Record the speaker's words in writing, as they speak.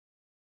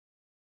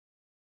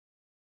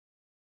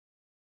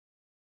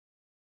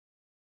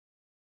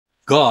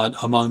God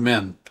among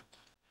men.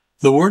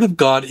 The Word of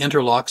God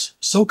interlocks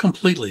so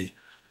completely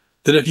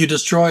that if you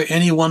destroy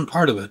any one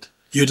part of it,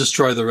 you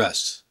destroy the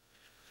rest.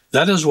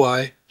 That is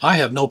why I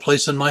have no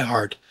place in my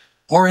heart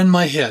or in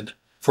my head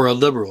for a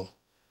liberal,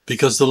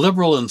 because the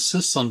liberal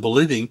insists on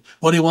believing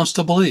what he wants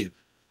to believe,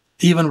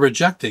 even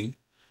rejecting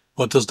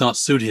what does not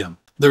suit him.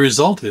 The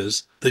result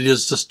is that he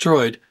has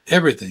destroyed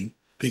everything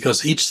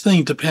because each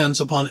thing depends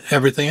upon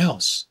everything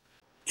else.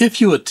 If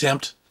you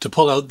attempt to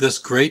pull out this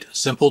great,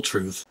 simple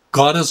truth,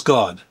 God is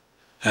God,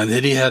 and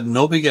that he had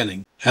no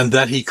beginning, and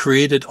that he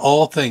created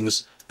all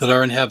things that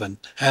are in heaven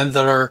and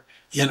that are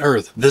in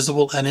earth,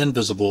 visible and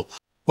invisible,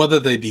 whether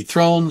they be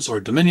thrones or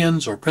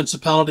dominions or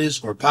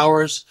principalities or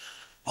powers,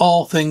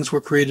 all things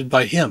were created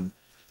by him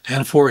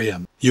and for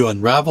him. You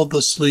unravel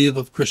the sleeve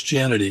of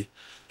Christianity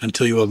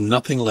until you have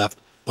nothing left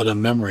but a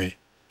memory.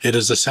 It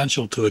is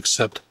essential to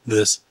accept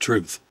this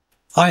truth.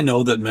 I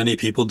know that many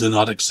people do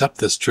not accept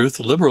this truth.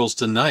 Liberals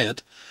deny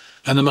it,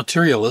 and the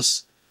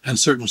materialists and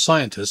certain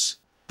scientists,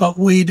 but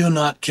we do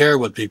not care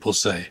what people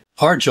say.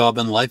 Our job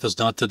in life is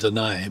not to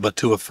deny, but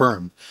to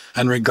affirm,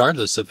 and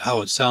regardless of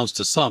how it sounds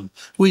to some,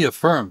 we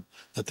affirm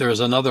that there is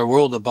another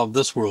world above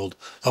this world,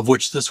 of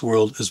which this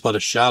world is but a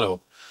shadow.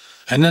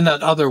 And in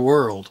that other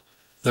world,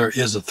 there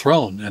is a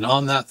throne, and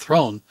on that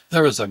throne,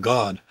 there is a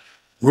God,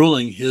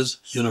 ruling his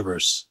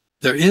universe.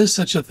 There is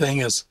such a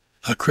thing as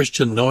a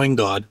Christian knowing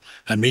God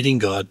and meeting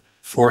God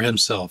for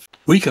himself.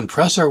 We can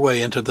press our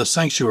way into the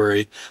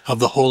sanctuary of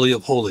the Holy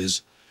of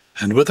Holies,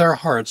 and with our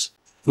hearts,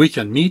 we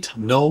can meet,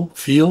 know,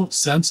 feel,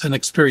 sense, and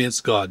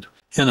experience God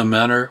in a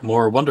manner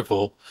more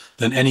wonderful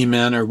than any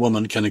man or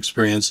woman can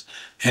experience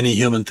any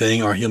human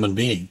thing or human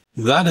being.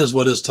 That is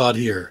what is taught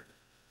here,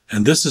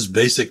 and this is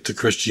basic to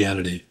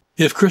Christianity.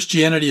 If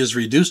Christianity is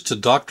reduced to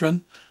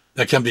doctrine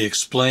that can be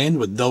explained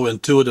with no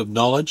intuitive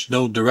knowledge,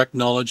 no direct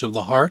knowledge of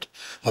the heart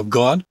of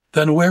God,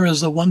 then where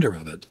is the wonder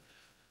of it?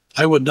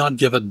 I would not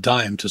give a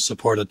dime to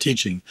support a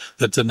teaching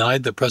that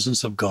denied the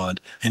presence of God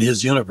in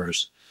his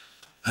universe,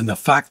 and the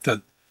fact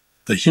that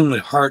the human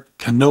heart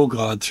can know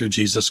God through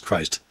Jesus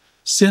Christ.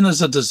 Sin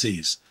is a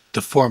disease,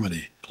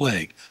 deformity,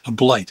 plague, a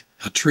blight,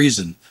 a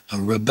treason, a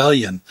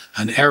rebellion,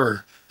 an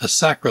error, a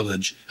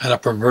sacrilege, and a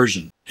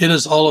perversion. It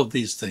is all of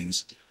these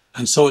things,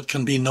 and so it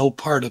can be no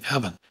part of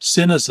heaven.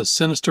 Sin is a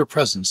sinister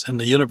presence in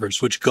the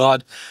universe which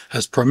God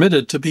has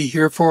permitted to be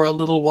here for a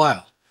little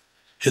while.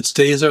 Its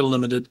days are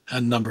limited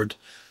and numbered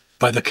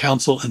by the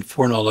counsel and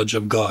foreknowledge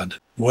of God.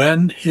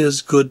 When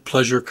his good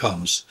pleasure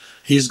comes,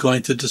 he's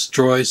going to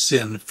destroy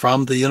sin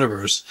from the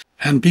universe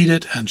and beat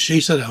it and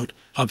chase it out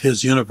of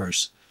his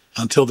universe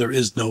until there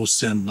is no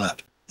sin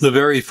left. The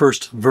very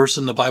first verse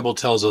in the Bible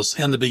tells us,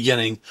 in the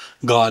beginning,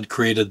 God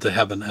created the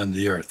heaven and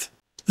the earth.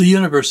 The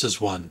universe is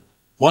one.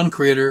 One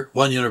creator,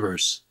 one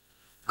universe.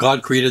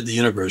 God created the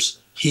universe.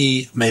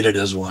 He made it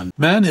as one.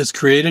 Man is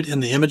created in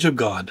the image of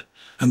God,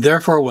 and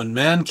therefore when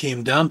man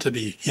came down to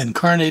be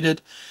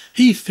incarnated,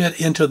 he fit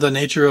into the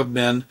nature of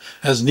men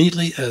as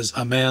neatly as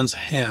a man's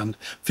hand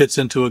fits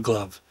into a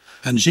glove.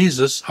 And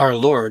Jesus, our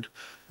Lord,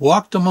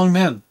 walked among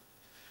men,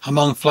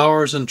 among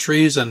flowers and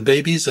trees and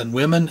babies and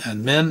women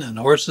and men and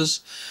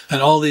horses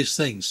and all these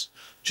things,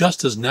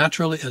 just as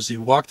naturally as he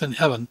walked in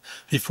heaven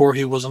before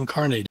he was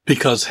incarnated,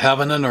 because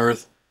heaven and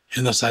earth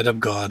in the sight of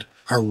God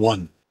are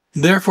one.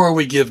 Therefore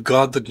we give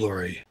God the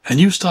glory, and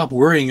you stop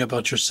worrying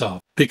about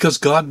yourself, because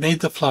God made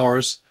the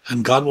flowers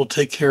and God will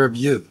take care of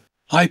you.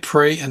 I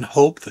pray and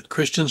hope that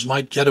Christians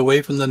might get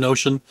away from the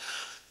notion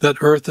that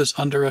earth is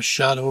under a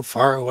shadow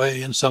far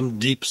away in some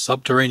deep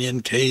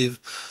subterranean cave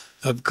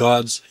of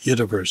God's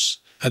universe,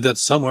 and that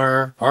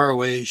somewhere far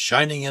away,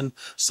 shining in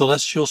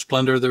celestial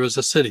splendor, there is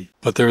a city,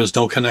 but there is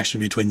no connection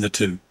between the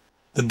two.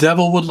 The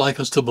devil would like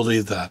us to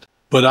believe that,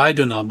 but I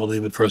do not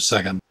believe it for a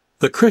second.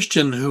 The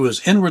Christian who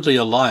is inwardly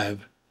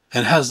alive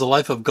and has the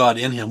life of God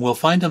in him will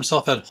find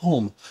himself at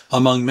home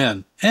among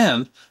men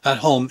and at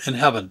home in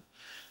heaven,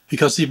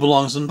 because he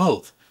belongs in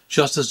both,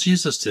 just as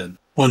Jesus did.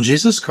 When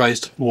Jesus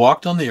Christ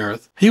walked on the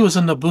earth, he was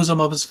in the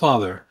bosom of his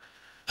Father,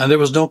 and there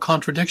was no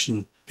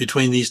contradiction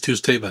between these two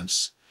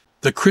statements.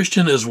 The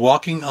Christian is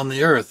walking on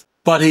the earth,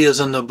 but he is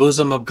in the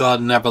bosom of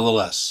God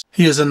nevertheless.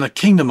 He is in the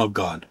kingdom of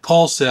God.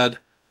 Paul said,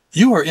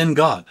 "You are in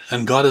God,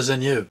 and God is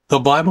in you." The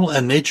Bible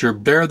and nature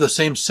bear the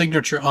same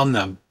signature on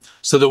them,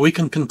 so that we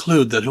can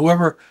conclude that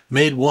whoever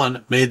made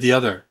one made the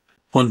other.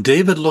 When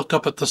David looked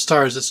up at the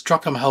stars, it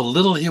struck him how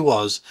little he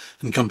was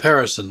in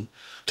comparison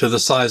to the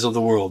size of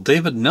the world.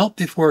 David knelt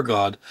before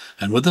God,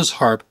 and with his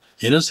harp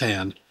in his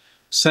hand,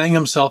 sang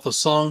himself a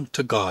song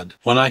to God.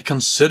 "When I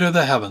consider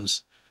the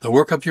heavens, the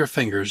work of your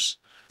fingers,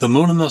 the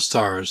moon and the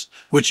stars,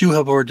 which you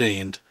have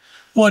ordained,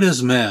 what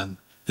is man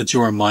that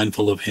you are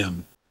mindful of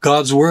him?"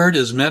 God's word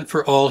is meant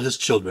for all his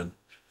children.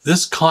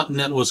 This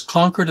continent was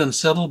conquered and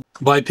settled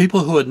by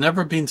people who had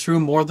never been through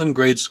more than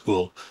grade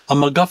school. A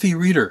McGuffey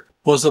reader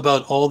was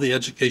about all the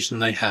education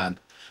they had.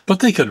 But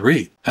they could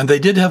read, and they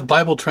did have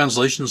Bible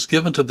translations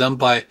given to them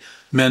by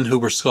men who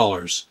were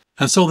scholars.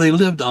 And so they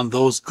lived on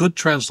those good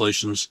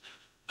translations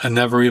and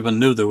never even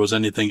knew there was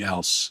anything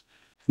else.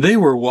 They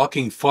were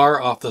walking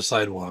far off the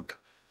sidewalk.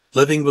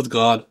 living with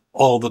God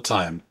all the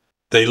time.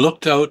 They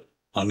looked out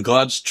on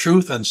God's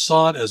truth and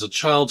saw it as a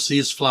child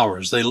sees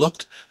flowers. They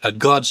looked at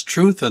God's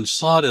truth and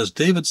saw it as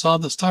David saw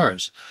the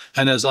stars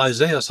and as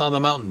Isaiah saw the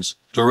mountains,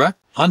 direct,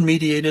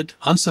 unmediated,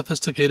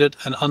 unsophisticated,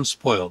 and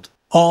unspoiled.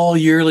 All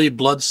yearly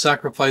blood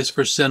sacrifice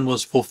for sin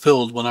was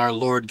fulfilled when our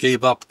Lord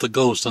gave up the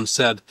ghost and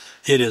said,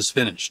 "It is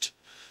finished,"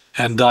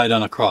 and died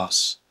on a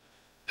cross.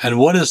 And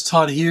what is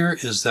taught here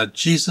is that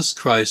Jesus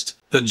Christ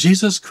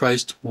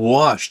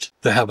washed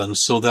the heavens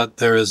so that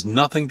there is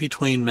nothing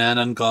between man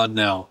and God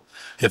now,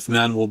 if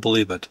man will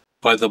believe it.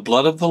 By the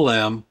blood of the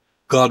Lamb,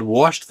 God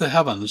washed the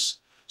heavens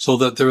so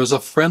that there is a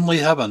friendly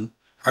heaven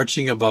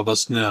arching above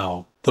us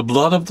now. The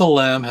blood of the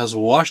Lamb has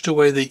washed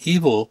away the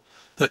evil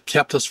that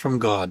kept us from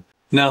God.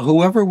 Now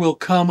whoever will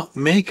come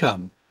may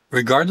come,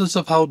 regardless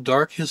of how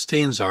dark his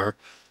stains are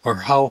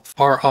or how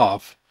far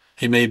off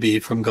he may be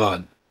from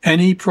God.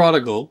 Any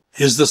prodigal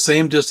is the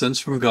same distance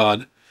from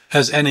God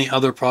as any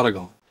other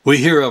prodigal. We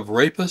hear of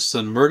rapists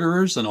and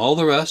murderers and all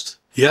the rest,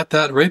 yet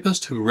that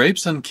rapist who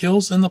rapes and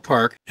kills in the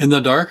park in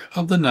the dark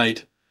of the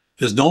night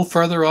is no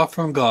further off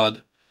from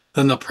God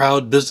than the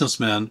proud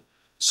businessman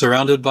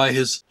surrounded by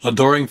his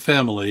adoring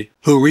family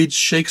who reads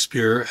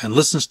Shakespeare and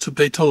listens to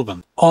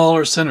Beethoven. All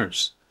are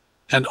sinners,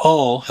 and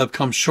all have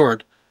come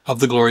short of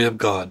the glory of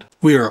God.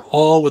 We are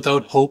all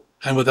without hope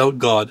and without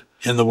God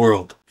in the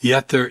world.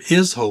 Yet there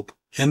is hope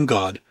in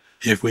God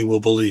if we will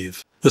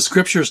believe. The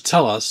scriptures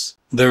tell us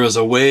there is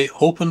a way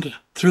opened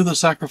through the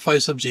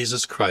sacrifice of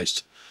Jesus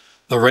Christ.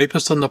 The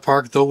rapist in the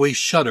park, though we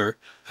shudder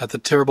at the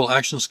terrible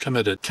actions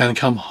committed, can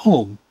come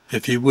home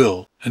if he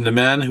will. And the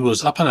man who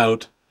is up and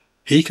out,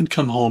 he can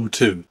come home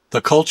too.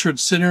 The cultured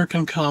sinner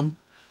can come,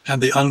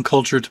 and the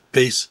uncultured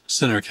base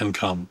sinner can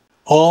come.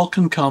 All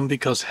can come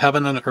because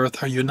heaven and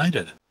earth are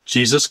united.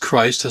 Jesus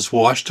Christ has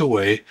washed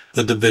away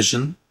the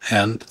division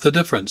and the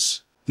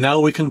difference. Now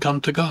we can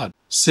come to God.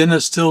 Sin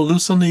is still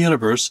loose in the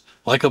universe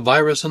like a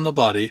virus in the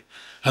body,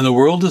 and the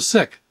world is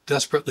sick,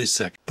 desperately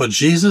sick. But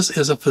Jesus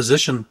is a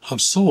physician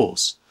of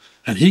souls,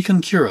 and he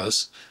can cure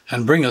us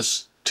and bring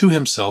us to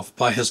himself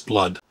by his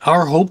blood.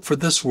 Our hope for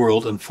this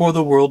world and for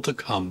the world to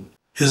come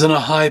is in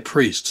a high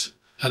priest,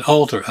 an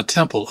altar, a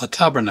temple, a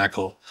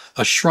tabernacle,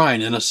 a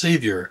shrine, and a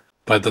Savior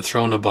by the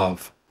throne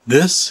above.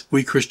 This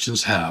we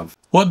Christians have.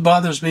 What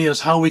bothers me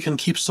is how we can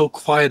keep so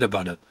quiet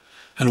about it,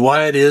 and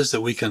why it is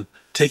that we can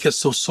take it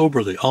so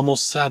soberly,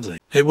 almost sadly.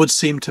 It would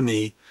seem to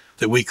me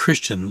that we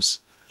Christians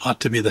ought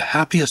to be the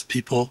happiest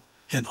people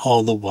in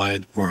all the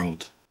wide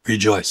world.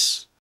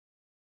 Rejoice.